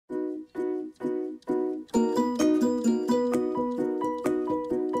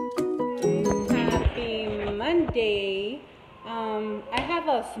today I have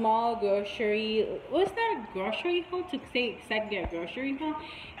a small grocery. Well, it's not a grocery haul to say exactly a grocery haul.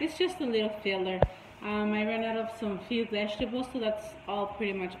 It's just a little filler. I ran out of some few vegetables, so that's all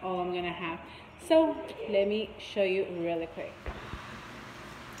pretty much all I'm gonna have. So let me show you really quick.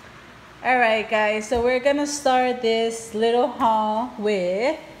 Alright guys, so we're gonna start this little haul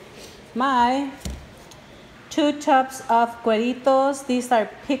with my 2 tubs of cueritos. These are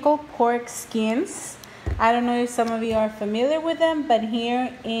pickled pork skins. I don't know if some of you are familiar with them, but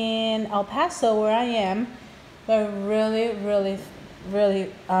here in El Paso, where I am, they're really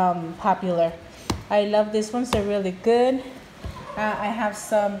popular. I love these ones, they're really good. I have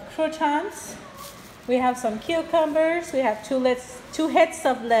some croutons. We have some cucumbers. We have two heads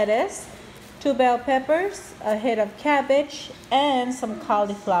of lettuce, 2 bell peppers, a head of cabbage, and some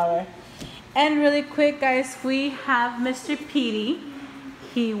cauliflower. And really quick, guys, we have Mr. Petey.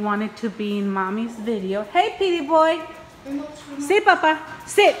 He wanted to be in Mommy's video. Hey, Petey boy. Sit, Papa.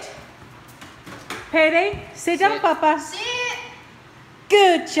 Sit. Payday, sit down, Papa. Sit.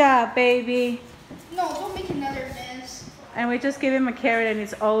 Good job, baby. No, don't make another mess. And we just gave him a carrot, and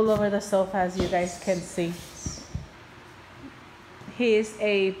it's all over the sofa, as you guys can see. He is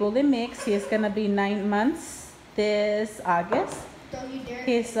a bully mix. He is gonna be 9 months this August. Don't you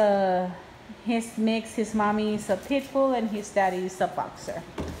dare. His mix, his mommy is a pit bull and his daddy is a boxer.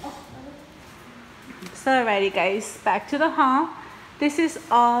 Oh. So alrighty guys, back to the haul. This is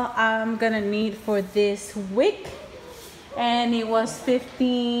all I'm gonna need for this week. And it was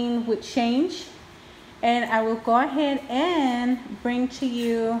 15 with change. And I will go ahead and bring to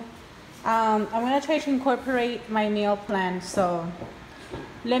you, I'm gonna try to incorporate my meal plan. So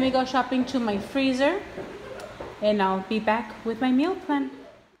let me go shopping to my freezer and I'll be back with my meal plan.